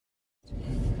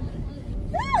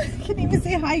can't even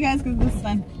say hi, guys, because this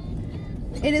time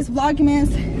it is Vlogmas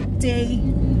day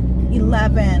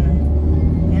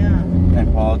 11. Yeah. I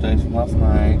apologize for last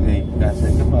night. Hey, you guys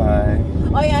say goodbye.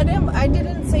 Oh yeah, I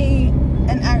didn't say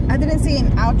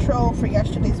an outro for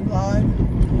yesterday's vlog.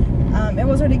 It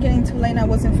was already getting too late. I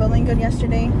wasn't feeling good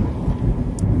yesterday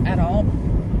at all,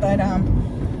 but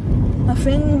I'm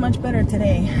feeling much better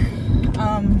today.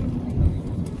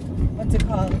 What's it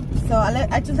called? So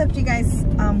I just left you guys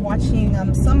watching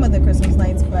some of the Christmas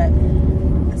lights, but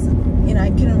you know, I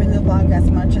couldn't really vlog as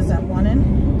much as I wanted.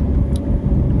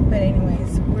 But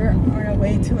anyways, we're on our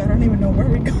way to, I don't even know where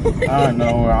we're going. I don't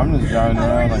know where. I'm just driving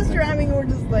around. We're just driving. We're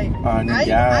just like I need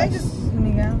gas. I just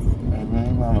need gas.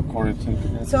 I'm a quarter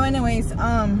ticket. So anyways,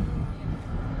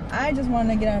 I just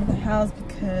wanted to get out of the house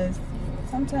because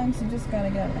sometimes you just gotta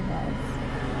get out of the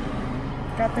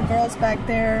house. Got the girls back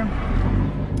there,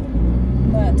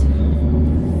 but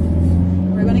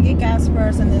we're gonna get gas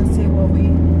first and then see what we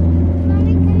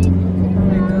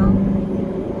go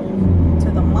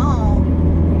to the mall.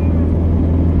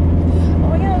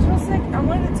 Oh yeah, I was real sick. I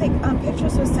wanted to take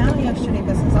pictures with Sally yesterday,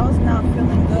 but since I was not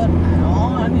feeling good at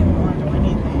all, I didn't even want to do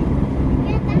anything.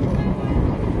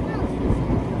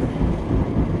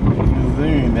 Is there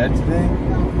any that today?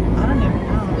 I don't even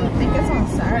know. I think it's on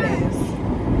Saturdays.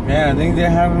 Yeah, I think they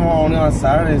have them only on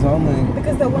Saturdays only.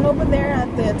 Because the one over there at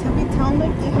the Tempe Town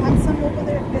Lake, they had some over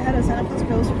there. They had a Santa Claus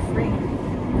Girls for free.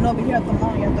 And over here at the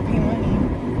mall, you have to pay money.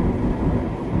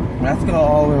 That's going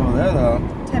all the way over there though.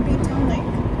 Tempe Town Lake.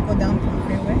 Go down to the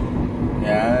freeway.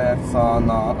 Yeah, that's on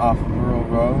off Rural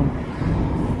Road.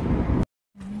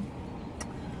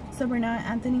 So right now,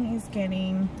 Anthony is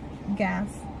getting gas.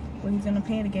 Well, he's gonna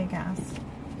pay to get gas.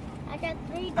 I got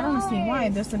 $3. I don't see why.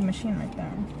 There's a machine right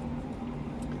there.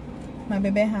 My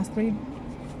baby has $3.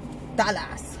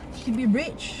 She'd be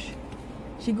rich.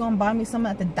 She gonna buy me some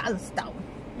at the dollar store.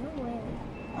 No way.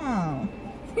 Oh.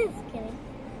 Just kidding.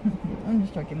 I'm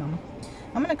just joking, Mama.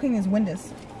 I'm gonna clean these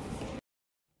windows.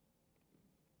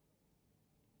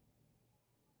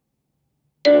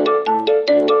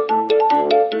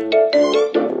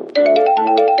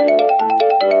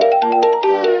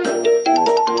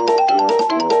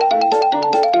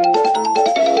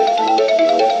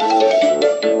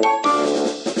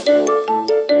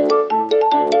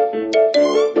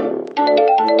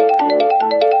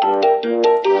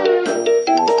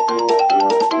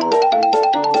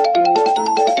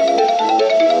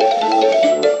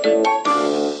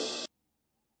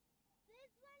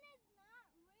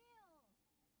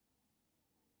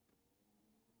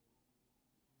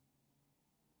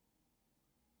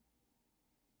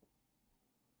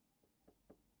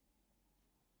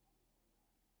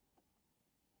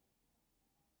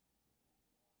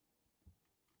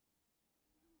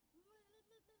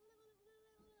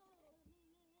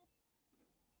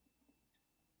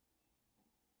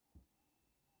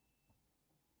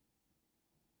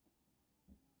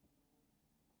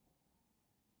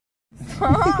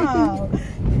 Oh,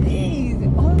 please.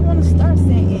 Oh, I want to start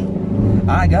singing.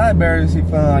 I got embarrassing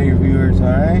fun on your viewers,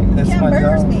 alright? You can't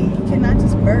embarrass me. You cannot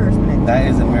just embarrass me. That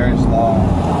is a marriage law.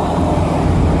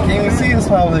 Can't even see this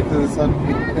public because it's so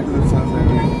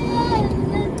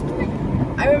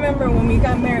I remember when we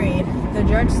got married, the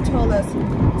judge told us,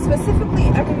 specifically,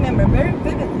 I remember very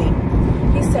vividly,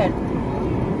 he said,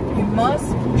 you must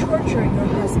torture your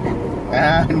husband.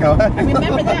 No. I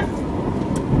remember that.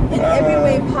 In every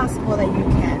way possible that you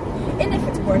can. And if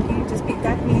it's working, just be,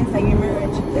 that means that your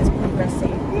marriage is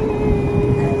progressing.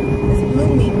 It's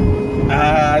blooming.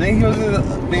 I think he was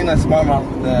being a smart mouth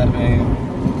with that, man.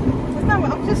 It's not,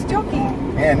 I'm just joking.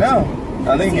 Yeah, no.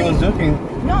 I think he was joking.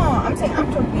 No, I'm saying I'm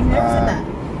joking. He never said that.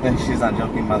 Yeah, she's not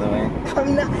joking, by the way.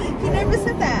 I'm not. He never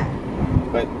said that.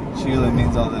 But she really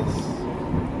means all this.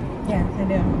 Yeah, I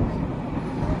do.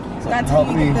 So That's help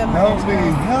how you me, get the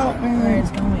help me. Where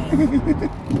it's going.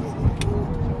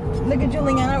 Look at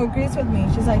Juliana agrees with me.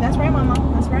 She's like, that's right, Mama.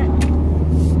 That's right. It's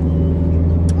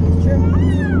true.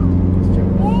 It's true.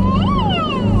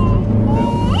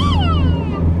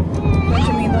 Don't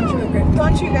you mean, don't you agree?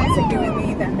 Don't you guys agree with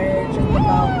me that marriage is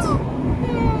about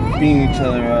beating each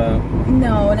other up?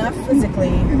 No, not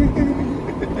physically.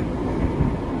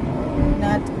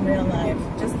 Not in real life.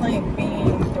 Just like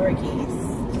being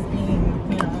dorkies. Just being,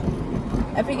 you know.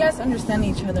 If you guys understand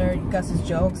each other, Gus's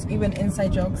jokes, even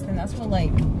inside jokes, then that's what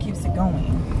like keeps it going.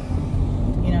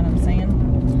 You know what I'm saying?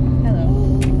 Hello.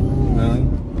 Really?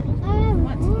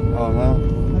 What? Oh no.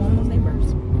 I'm almost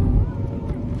neighbors.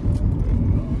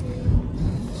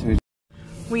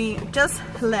 We just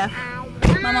left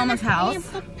my mama's house.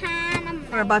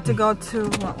 We're about to go to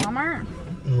what, Walmart?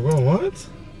 Well, what?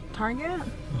 Target?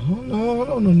 Oh no, I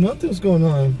don't know nothing's going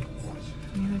on.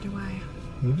 Neither do I.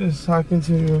 You're just talking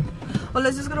to your... Well,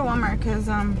 let's just go to Walmart because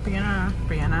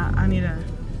Brianna, I need to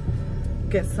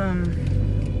get some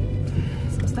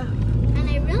stuff. And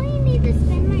I really need to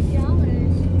spend my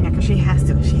dollars. Yeah, because she has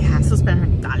to. She has to spend her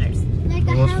dollars. Like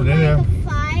I have like a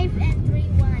 5 and 3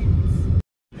 ones.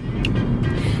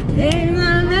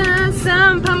 There's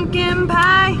some pumpkin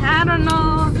pie. I don't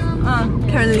know.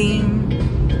 Caroline.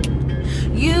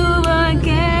 You will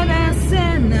get a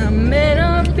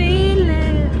sentimental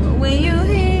feeling when you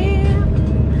hear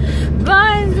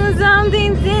voices of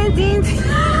something. I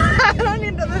don't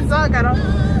even know the song. I don't.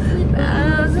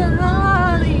 There's a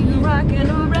holly rocking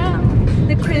around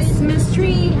the Christmas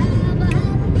tree.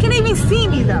 Can't even see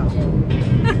me though.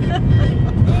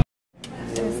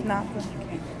 It's not good.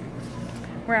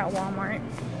 We're at Walmart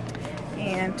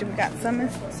and we got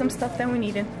some stuff that we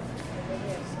needed.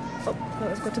 Oh,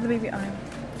 let's go to the baby aisle.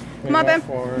 Come on, Ben.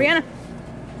 Brianna.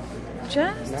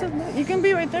 Just a little. You can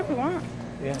be right there if you want.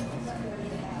 Yeah.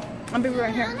 I'll be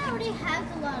right here. Brianna already has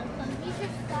a lot of clothes. We should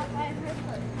stop by her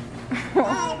clothes.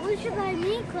 Oh, we should buy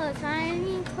me clothes. I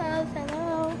need clothes.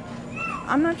 Hello.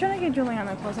 I'm not trying to get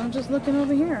Juliana clothes. I'm just looking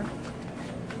over here.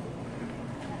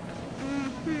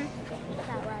 Is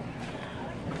that right?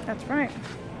 That's right.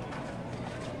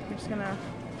 We're just gonna...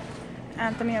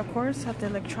 Anthony, of course, at the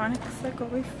electronics like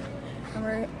always. And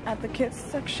we're at the kids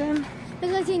section.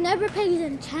 Because he never pays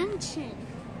attention.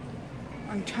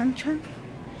 On Chun Chun?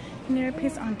 He never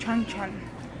pays on Chun Chun.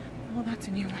 Oh, that's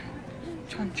a new one.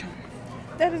 Chun Chun.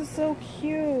 That is so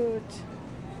cute.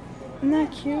 Isn't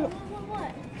that cute?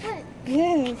 What?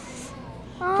 Yes.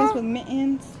 Just with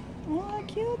mittens. Oh,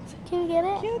 cute. Can we get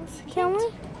it? Cute. Can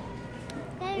we?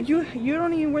 You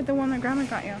don't even wear the one that Grandma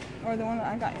got you. Or the one that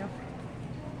I got you.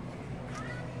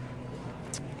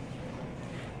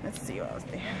 Let's see what else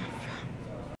they have.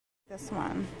 This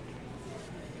one.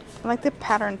 I like the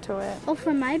pattern to it. Oh,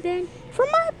 for my bed? For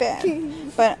my bed.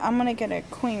 But I'm going to get a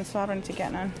queen, so I don't need to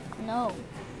get none. No.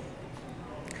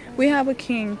 We have a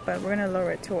king, but we're going to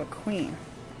lower it to a queen.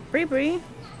 Bree Bree.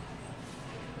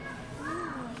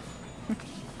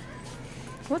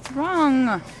 What's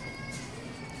wrong?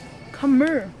 Come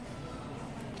here.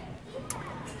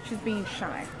 She's being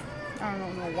shy. I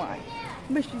don't know why.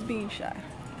 But she's being shy.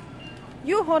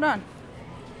 You hold on.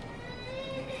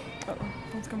 Uh oh,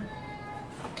 what's coming?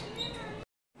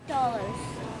 $.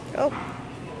 Oh.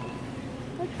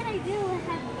 What can I do?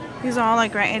 These are all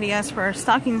like great ideas for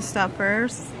stocking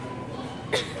stuffers.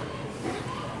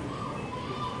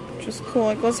 Which is cool.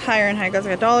 It goes higher and higher. It goes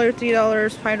like $1,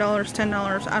 $3, $5,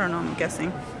 $10. I don't know, I'm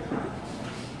guessing.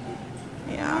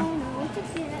 Yeah.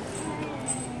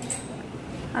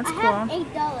 That's cool. I have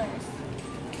 $8.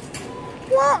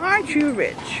 Well, aren't you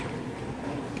rich?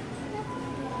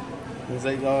 There's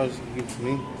 $8 to give to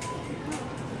me.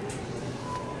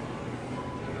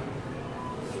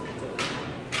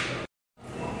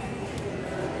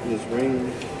 This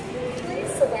ring.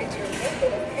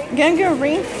 You gonna get a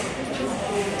ring?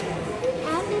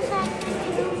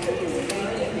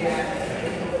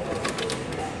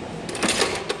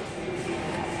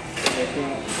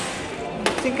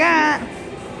 What you got?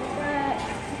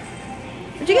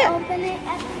 What'd you get? Open it.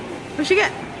 What'd you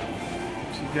get?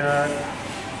 She got...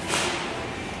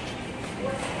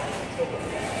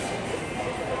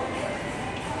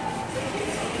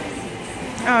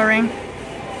 Oh, a ring.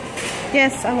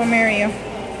 Yes, I will marry you.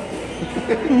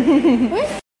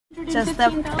 Just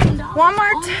left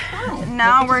Walmart.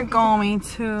 Now we're going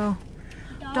to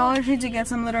Dollar Tree to get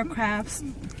some little crafts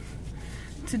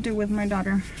to do with my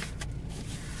daughter.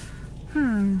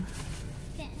 Kind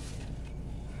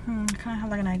of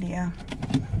have like an idea,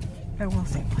 but we'll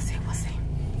see.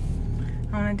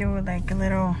 I want to do like a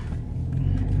little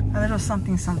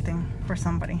something for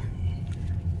somebody,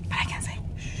 but I can't say.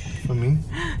 For me?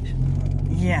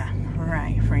 Yeah,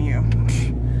 right, for you.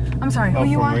 I'm sorry, who Oh,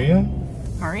 you for are? Maria?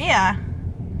 Maria. I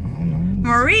don't know.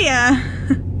 Maria.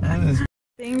 That is...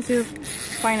 Things to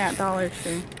find at Dollar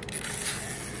Tree.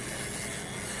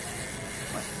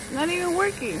 Not even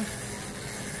working.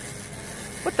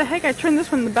 What the heck? I turned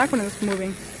this one in the back when it was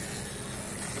moving.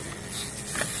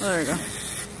 Oh, there we go.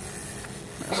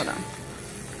 Wait, hold on.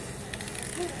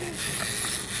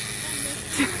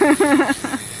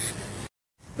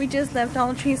 We just left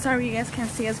Dollar Tree. Sorry you guys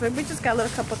can't see us, but we just got a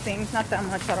little couple things. Not that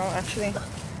much at all, actually.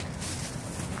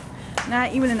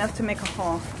 Not even enough to make a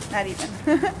haul. Not even.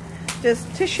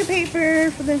 Just tissue paper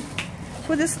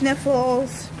for the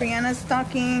sniffles, Brianna's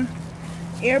stocking,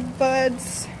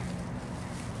 earbuds,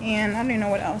 and I don't even know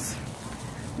what else.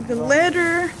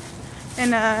 Glitter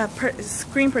and a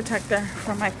screen protector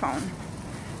for my phone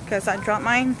because I dropped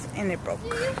mine and it broke. Do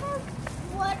you have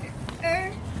water?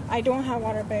 I don't have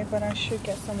water, babe, but I should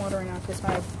get some water right now because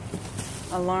my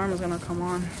alarm is gonna come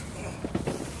on.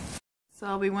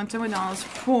 So we went to McDonald's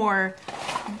for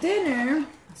dinner.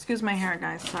 Excuse my hair,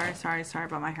 guys. Sorry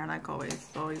about my hair. Like always,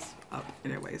 it's always up.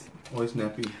 Anyways. Always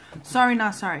nappy. Sorry,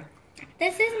 not sorry.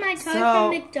 This is my toy from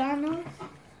McDonald's.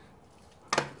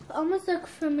 Almost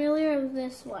looks familiar with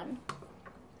this one.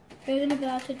 We're gonna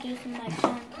go to do some like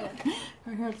content.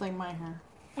 Her hair's like my hair.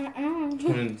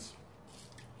 Twins.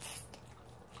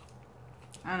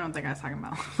 I don't know what that guy's talking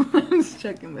about. I'm just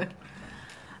checking there.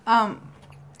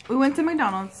 We went to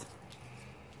McDonald's.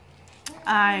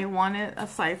 I wanted a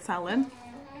side salad.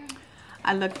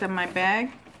 I looked at my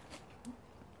bag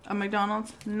of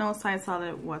McDonald's. No side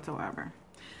salad whatsoever.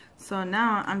 So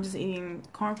now I'm just eating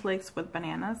cornflakes with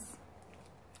bananas.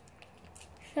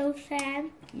 So sad.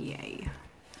 Yay.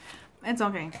 It's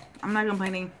okay. I'm not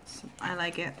complaining. I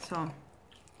like it. So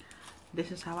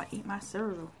this is how I eat my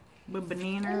cereal. With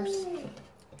bananas.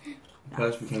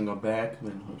 Plus we can go back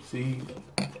and see.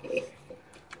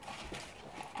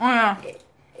 Oh yeah.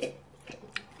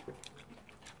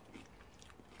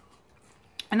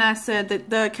 And I said that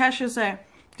the cashier said,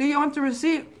 "Do you want the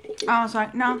receipt?" I was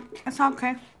like, "No, it's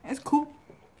okay. It's cool.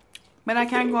 But I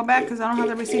can't go back because I don't have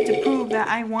the receipt to prove that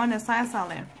I won a side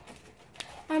salad."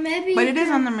 Or maybe. But it is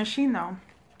on the machine though.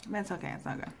 That's okay. It's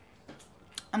not good.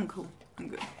 I'm cool. I'm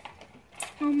good.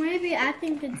 Or maybe I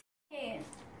think it's.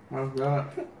 How's that?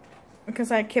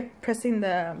 Because I kept pressing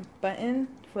the button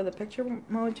for the picture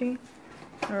emoji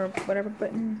or whatever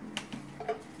button.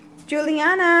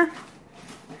 Juliana.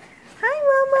 Hi,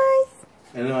 mamas.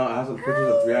 And I have some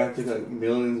pictures of three. I take like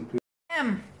millions of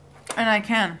pictures. And I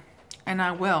can. And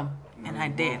I will. And I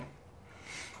did.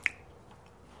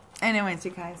 Anyways,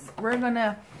 you guys.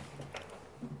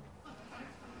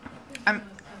 I'm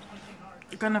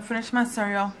gonna finish my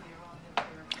cereal.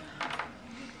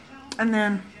 And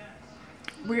then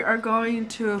we are going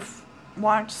to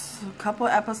watch a couple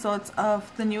episodes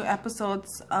of the new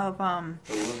episodes of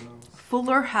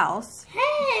Fuller House.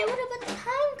 Hey, what about the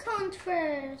pine cones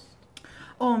first?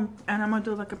 Oh, and I'm gonna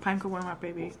do like a pine cone with my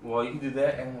baby. Well, you can do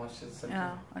that and watch this.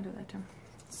 Yeah, I'll do that too.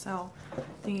 So,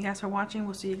 thank you guys for watching.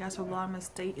 We'll see you guys for Vlogmas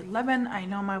Day 11. I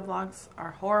know my vlogs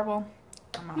are horrible.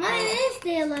 Mine is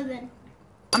Day 11.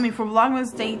 I mean, for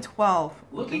Vlogmas Day 12.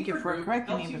 Looking Thank you for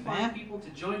correcting me, helps you but find people to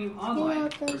join you online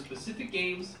welcome. for specific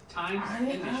games, times, and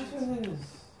missions.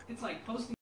 It's like posting